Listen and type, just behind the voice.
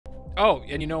Oh,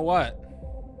 and you know what?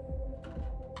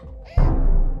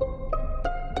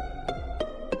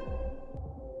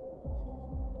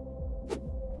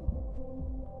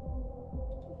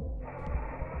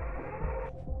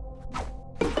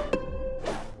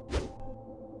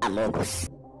 Amogos.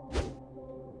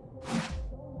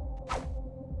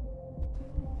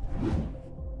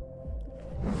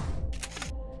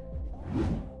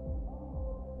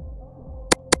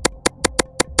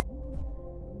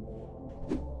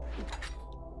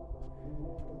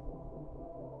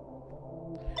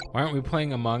 Why aren't we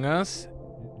playing Among Us?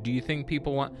 Do you think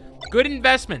people want... Good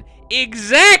investment.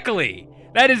 Exactly!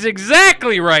 That is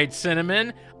exactly right,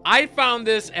 Cinnamon. I found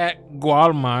this at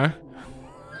Gualma.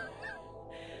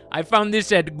 I found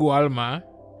this at Gualma.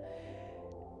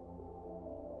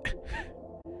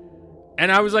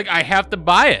 And I was like, I have to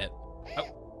buy it.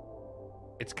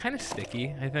 Oh. It's kind of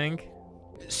sticky, I think.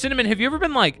 Cinnamon, have you ever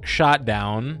been, like, shot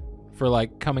down for,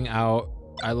 like, coming out?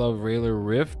 I love Railer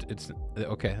Rift. It's...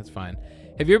 Okay, that's fine.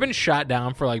 Have you ever been shot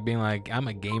down for, like, being like, I'm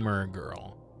a gamer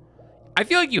girl? I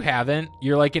feel like you haven't.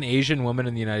 You're, like, an Asian woman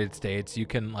in the United States. You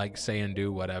can, like, say and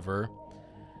do whatever.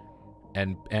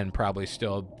 And probably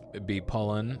still be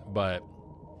pulling, but...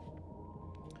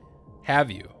 Have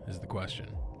you, is the question.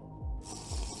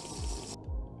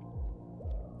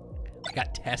 I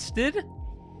got tested?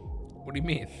 What do you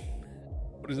mean?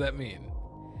 What does that mean?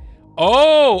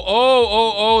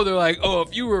 Oh, they're like, oh,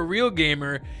 if you were a real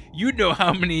gamer, you'd know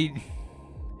how many...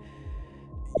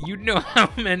 You'd know how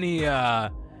many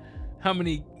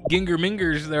Ginger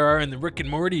Mingers there are in the Rick and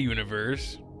Morty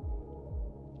universe.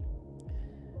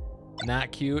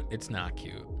 Not cute. It's not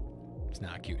cute. It's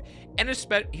not cute. And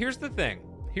here's the thing.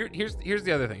 Here's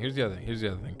the other thing. Here's the other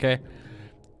thing. Okay,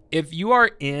 if you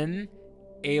are in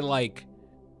a like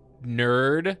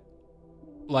nerd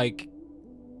like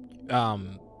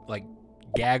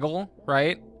gaggle,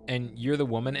 right, and you're the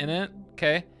woman in it,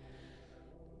 okay.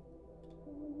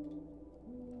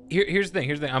 Here's the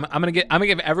thing. I'm gonna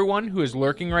give everyone who is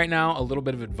lurking right now a little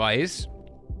bit of advice.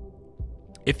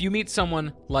 If you meet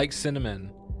someone like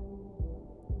Cinnamon,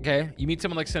 okay, you meet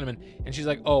someone like Cinnamon, and she's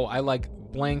like, "Oh, I like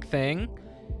blank thing."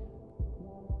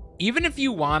 Even if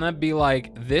you wanna be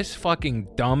like, "This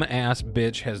fucking dumb ass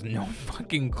bitch has no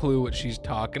fucking clue what she's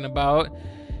talking about,"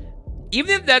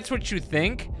 even if that's what you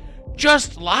think,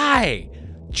 just lie.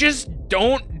 Just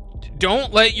don't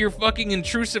let your fucking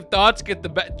intrusive thoughts get the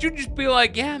best. You just be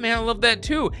like, yeah, man, I love that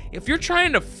too. If you're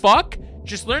trying to fuck,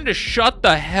 just learn to shut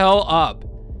the hell up.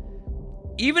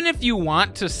 Even if you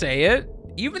want to say it,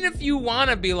 even if you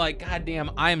want to be like, God damn,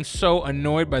 I am so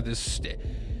annoyed by this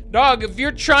dog. If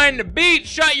you're trying to beat,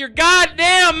 shut your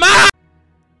goddamn mouth.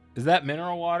 Is that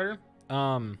mineral water?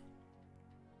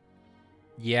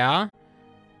 Yeah.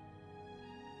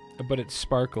 But it's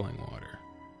sparkling water.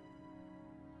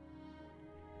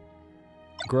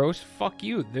 Gross. Fuck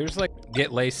you. There's like,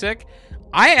 get LASIK.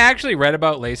 I actually read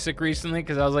about LASIK recently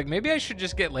because I was like, maybe I should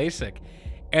just get LASIK.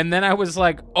 And then I was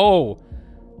like, oh,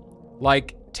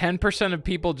 like 10% of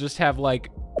people just have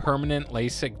like permanent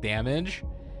LASIK damage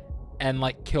and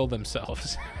like kill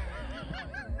themselves.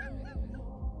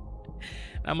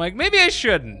 I'm like, maybe I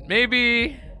shouldn't.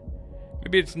 Maybe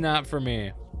it's not for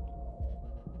me.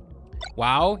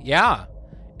 Wow. Yeah.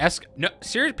 No,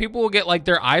 serious, people will get like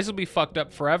their eyes will be fucked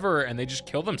up forever and they just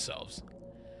kill themselves.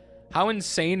 How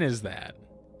insane is that?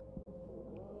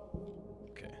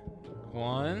 Okay.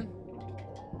 1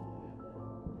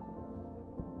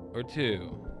 or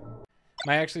 2.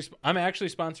 I'm actually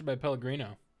sponsored by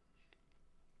Pellegrino.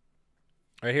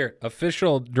 Right here.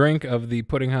 Official drink of the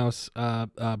Puddinghouse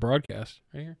broadcast.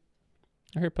 Right here.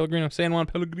 Right here, Pellegrino. San Juan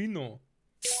Pellegrino.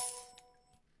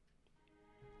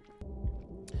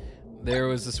 There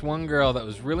was this one girl that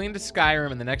was really into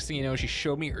Skyrim, and the next thing you know, she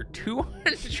showed me her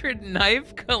 200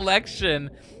 knife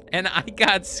collection, and I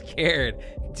got scared.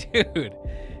 Dude,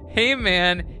 hey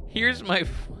man, here's my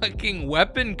fucking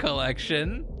weapon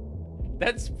collection.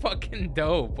 That's fucking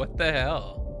dope. What the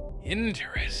hell?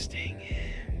 Interesting.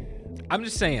 I'm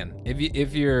just saying,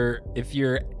 if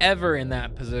you're ever in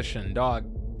that position,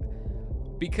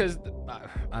 dog, because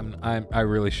I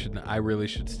really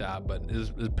should stop, but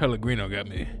this Pellegrino got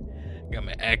me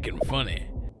acting funny.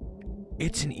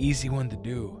 It's an easy one to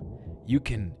do.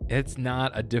 It's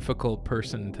not a difficult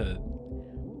person to,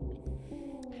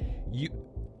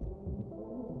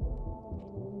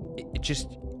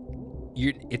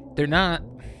 they're not,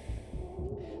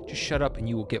 just shut up and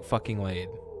you will get fucking laid.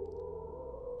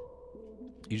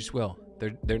 You just will.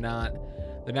 They're not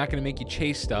gonna make you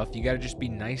chase stuff. You gotta just be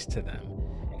nice to them.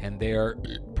 And they are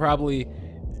probably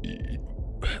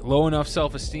low enough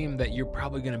self-esteem that you're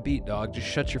probably gonna beat, dog. Just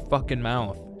shut your fucking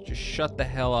mouth. Just shut the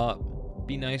hell up.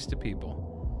 Be nice to people.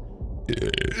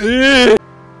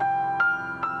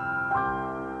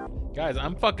 Guys,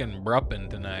 I'm fucking brupping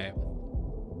tonight.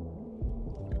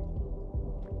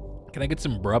 Can I get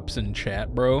some brups in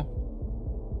chat, bro?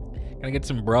 Can I get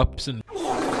some brups in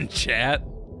chat?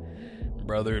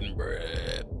 Brother and brup.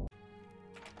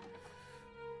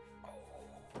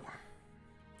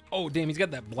 Oh, damn, he's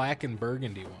got that black and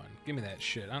burgundy one. Give me that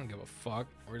shit. I don't give a fuck.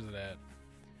 Where's it at?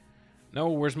 No,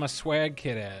 where's my swag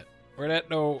kit at? Where that?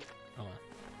 No. Hold on.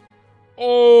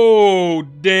 Oh,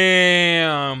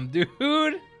 damn, dude.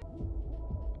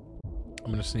 I'm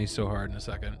gonna sneeze so hard in a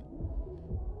second.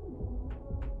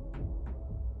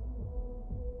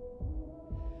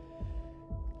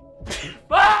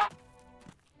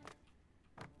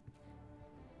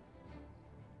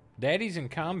 Daddy's in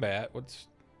combat. What's...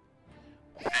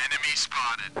 Enemy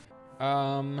spotted.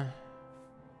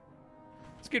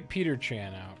 Let's get Peter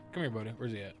Chan out. Come here, buddy.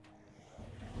 Where's he at?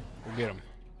 Go get him.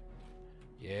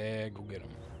 Yeah, go get him.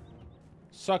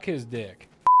 Suck his dick.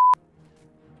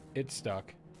 It's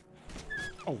stuck.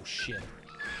 Oh, shit.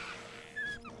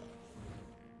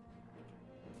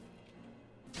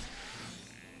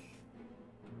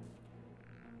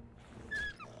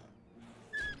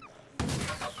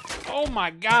 Oh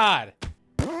my God.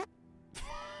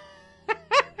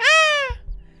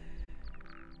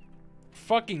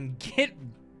 Fucking get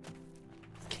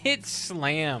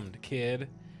slammed, kid.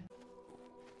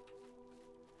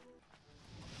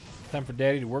 Time for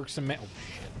daddy to work some oh shit.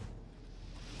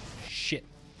 Shit.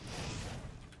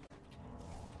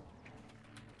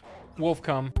 Wolf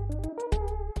come.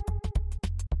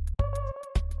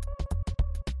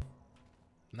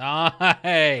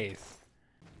 Nice.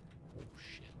 Oh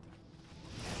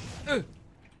shit.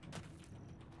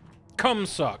 Come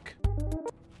suck.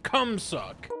 Come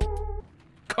suck.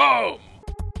 Come.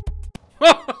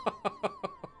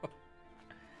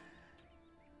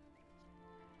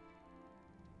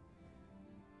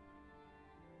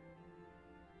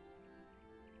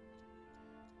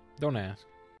 Don't ask.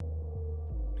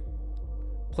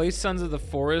 Play Sons of the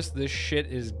Forest. This shit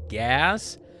is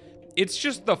gas. It's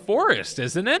just the forest,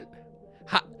 isn't it?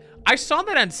 I saw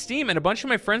that on Steam and a bunch of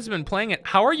my friends have been playing it.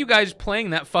 How are you guys playing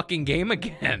that fucking game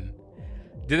again?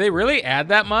 Did they really add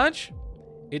that much?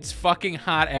 It's fucking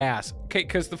hot ass. Okay,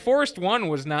 because the Forest 1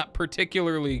 was not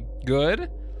particularly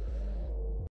good.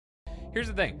 Here's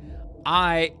the thing.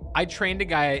 I trained a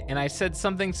guy and I said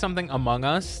something Among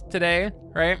Us today,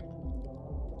 right?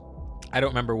 I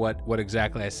don't remember what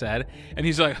exactly I said. And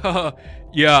he's like, oh,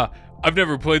 yeah, I've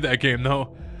never played that game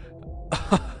though.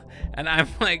 And I'm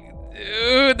like,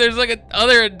 dude, there's like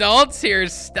other adults here.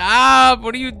 Stop.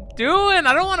 What are you doing?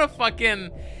 I don't want to fucking...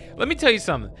 Let me tell you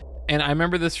something. And I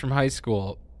remember this from high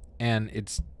school, and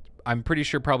I'm pretty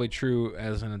sure probably true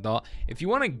as an adult. If you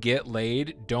want to get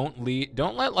laid, don't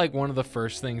let like one of the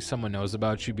first things someone knows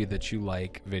about you be that you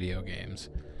like video games.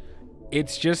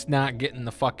 It's just not getting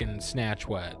the fucking snatch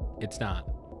wet. It's not.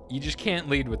 You just can't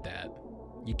lead with that.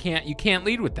 You can't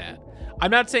lead with that.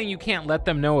 I'm not saying you can't let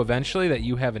them know eventually that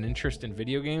you have an interest in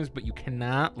video games, but you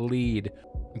cannot lead.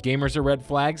 Gamers are red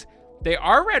flags. They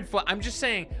are red flags. I'm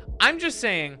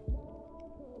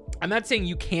not saying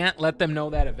you can't let them know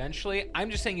that eventually. I'm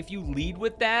just saying if you lead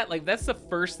with that, like that's the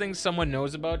first thing someone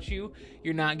knows about you,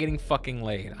 you're not getting fucking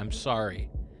laid. I'm sorry.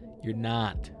 You're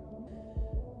not.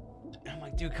 I'm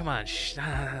like, dude, come on. Shh,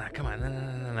 come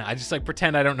on. No. I just like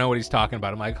pretend I don't know what he's talking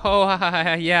about. I'm like, oh,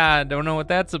 yeah, I don't know what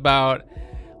that's about.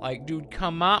 Like, dude,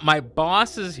 come on. My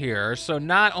boss is here. So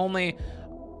not only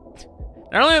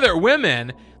are there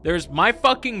women, there's my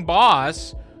fucking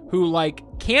boss who like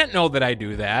can't know that I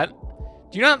do that.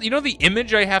 Do you know the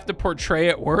image I have to portray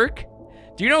at work?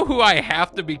 Do you know who I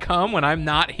have to become when I'm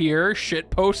not here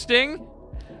shit posting?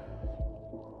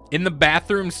 In the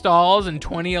bathroom stalls in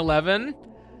 2011?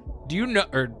 Do you know,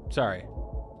 or sorry,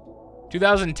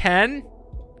 2010?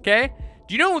 Okay?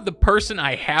 Do you know the person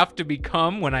I have to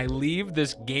become when I leave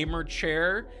this gamer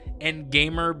chair and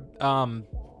gamer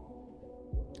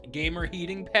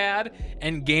heating pad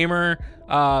and gamer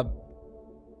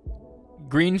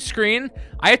green screen?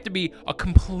 I have to be a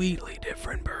completely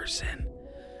different person.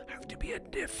 I have to be a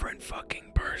different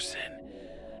fucking person.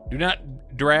 Do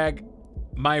not drag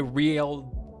my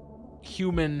real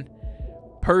human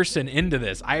person into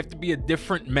this. I have to be a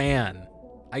different man.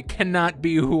 I cannot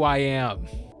be who I am.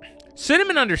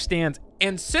 Cinnamon understands,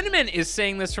 and Cinnamon is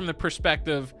saying this from the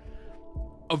perspective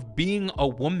of being a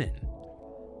woman.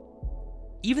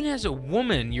 Even as a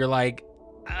woman, you're like,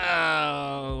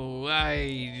 oh,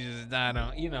 I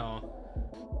don't, you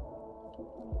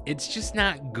know. It's just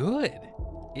not good.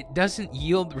 It doesn't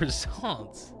yield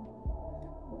results.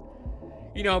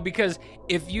 You know, because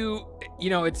if you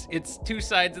know, it's two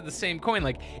sides of the same coin.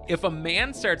 Like, if a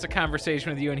man starts a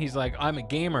conversation with you and he's like, I'm a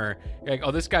gamer, you're like,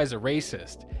 oh, this guy's a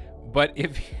racist. But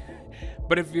if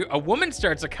a woman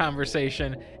starts a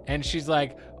conversation and she's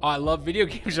like, oh, I love video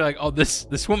games, you're like, oh,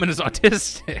 this woman is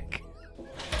autistic.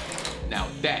 Now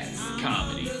that's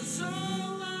comedy.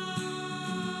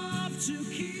 To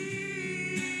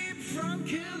keep from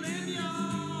killing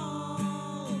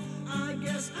y'all, I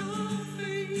guess I'll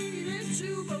fade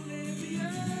into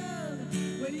oblivion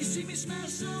when you see me smash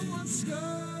someone's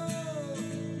skull.